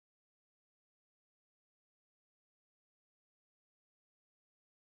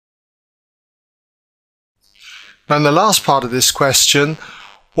And the last part of this question,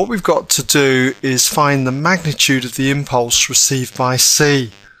 what we've got to do is find the magnitude of the impulse received by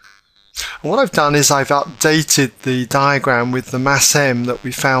C. And what I've done is I've updated the diagram with the mass M that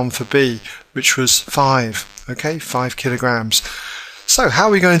we found for B, which was 5, okay, 5 kilograms. So how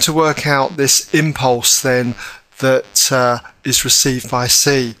are we going to work out this impulse then that is received by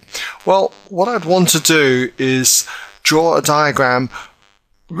C? Well, what I'd want to do is draw a diagram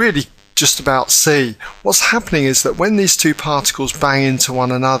really just about C. What's happening is that when these two particles bang into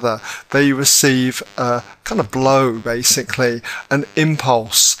one another, they receive a kind of blow, basically, an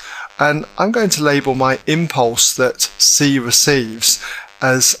impulse. And I'm going to label my impulse that C receives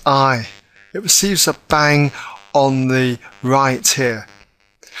as I. It receives a bang on the right here.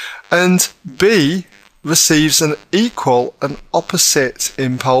 And B receives an equal and opposite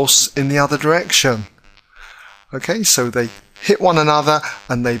impulse in the other direction. Okay, so they hit one another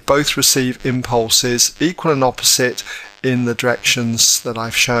and they both receive impulses equal and opposite in the directions that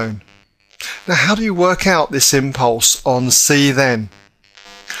I've shown. Now, how do you work out this impulse on C then?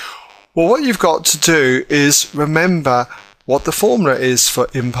 Well, what you've got to do is remember what the formula is for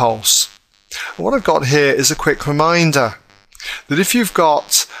impulse. And what I've got here is a quick reminder that if you've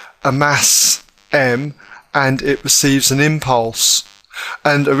got a mass M and it receives an impulse,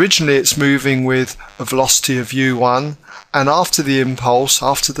 and originally it's moving with a velocity of u1, and after the impulse,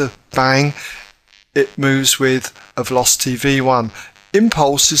 after the bang, it moves with a velocity v1.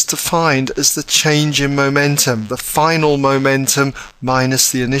 Impulse is defined as the change in momentum, the final momentum minus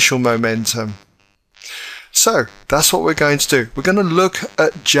the initial momentum. So that's what we're going to do. We're going to look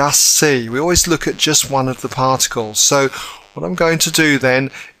at just C. We always look at just one of the particles. So what I'm going to do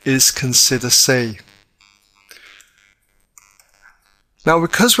then is consider C. Now,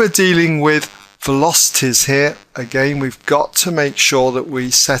 because we're dealing with velocities here, again, we've got to make sure that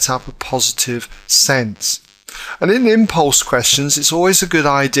we set up a positive sense. And in impulse questions, it's always a good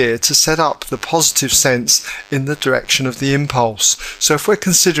idea to set up the positive sense in the direction of the impulse. So if we're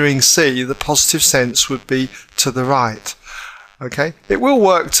considering C, the positive sense would be to the right. Okay, it will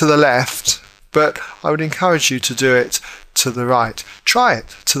work to the left, but I would encourage you to do it to the right. Try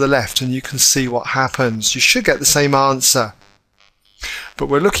it to the left and you can see what happens. You should get the same answer. But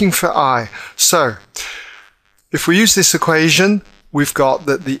we're looking for I. So if we use this equation, we've got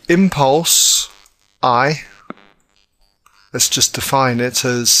that the impulse I, let's just define it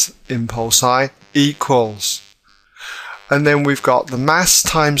as impulse I, equals. And then we've got the mass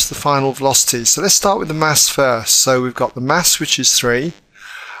times the final velocity. So let's start with the mass first. So we've got the mass, which is 3,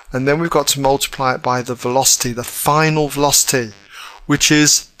 and then we've got to multiply it by the velocity, the final velocity, which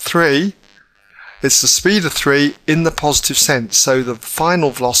is 3. It's the speed of 3 in the positive sense, so the final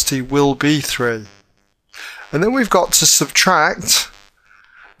velocity will be 3. And then we've got to subtract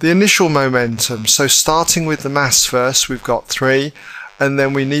the initial momentum. So starting with the mass first, we've got 3, and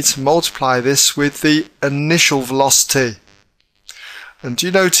then we need to multiply this with the initial velocity. And do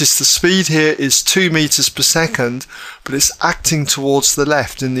you notice the speed here is 2 meters per second, but it's acting towards the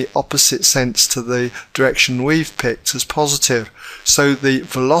left in the opposite sense to the direction we've picked as positive. So the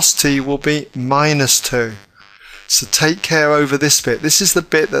velocity will be -2. So take care over this bit. This is the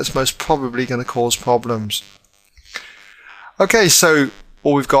bit that's most probably going to cause problems. Okay, so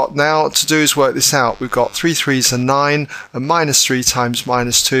all we've got now to do is work this out. We've got 3 3s are 9, and -3 times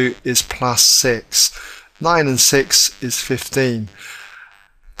 -2 is +6. 9 and 6 is 15.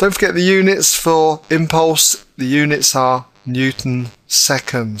 Don't forget the units for impulse. The units are Newton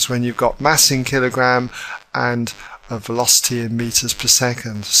seconds when you've got mass in kilogram and a velocity in meters per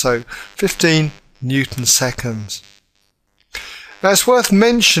second. So 15 Newton seconds. Now it's worth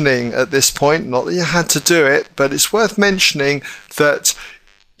mentioning at this point, not that you had to do it, but it's worth mentioning that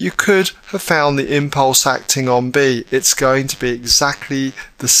you could have found the impulse acting on B. It's going to be exactly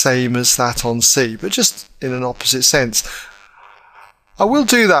the same as that on C, but just in an opposite sense. I will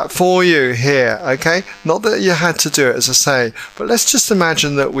do that for you here, okay? Not that you had to do it, as I say, but let's just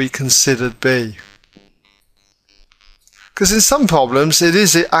imagine that we considered B. Because in some problems, it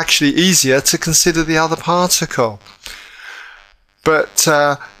is actually easier to consider the other particle. But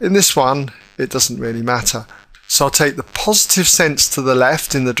in this one, it doesn't really matter. So I'll take the positive sense to the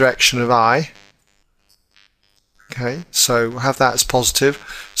left in the direction of I. Okay, so we'll have that as positive.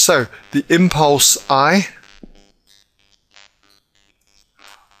 So the impulse I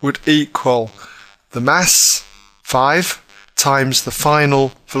would equal the mass, 5, times the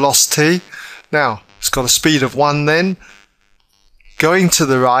final velocity. Now, it's got a speed of 1 then, going to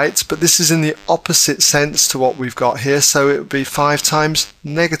the right, but this is in the opposite sense to what we've got here, so it would be 5 times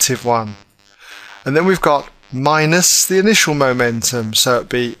 -1. And then we've got minus the initial momentum, so it would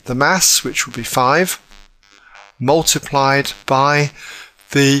be the mass, which would be 5, multiplied by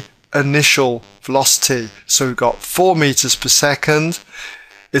the initial velocity. So we've got 4 meters per second.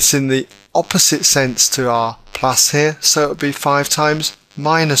 It's in the opposite sense to our plus here, so it would be 5 times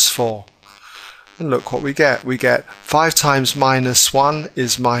minus 4. And look what we get. We get 5 times minus 1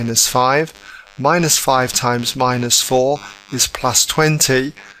 is minus 5. Minus 5 times minus 4 is plus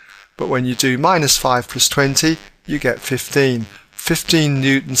 20. But when you do minus 5 plus 20, you get 15. 15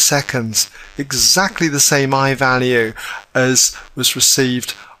 Newton seconds. Exactly the same I value as was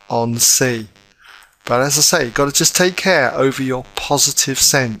received on C. But as I say, you've got to just take care over your positive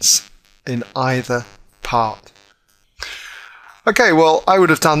sense in either part. Okay, well, I would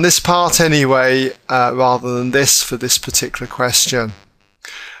have done this part anyway, rather than this for this particular question.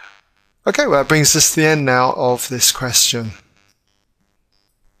 Okay, well, that brings us to the end now of this question.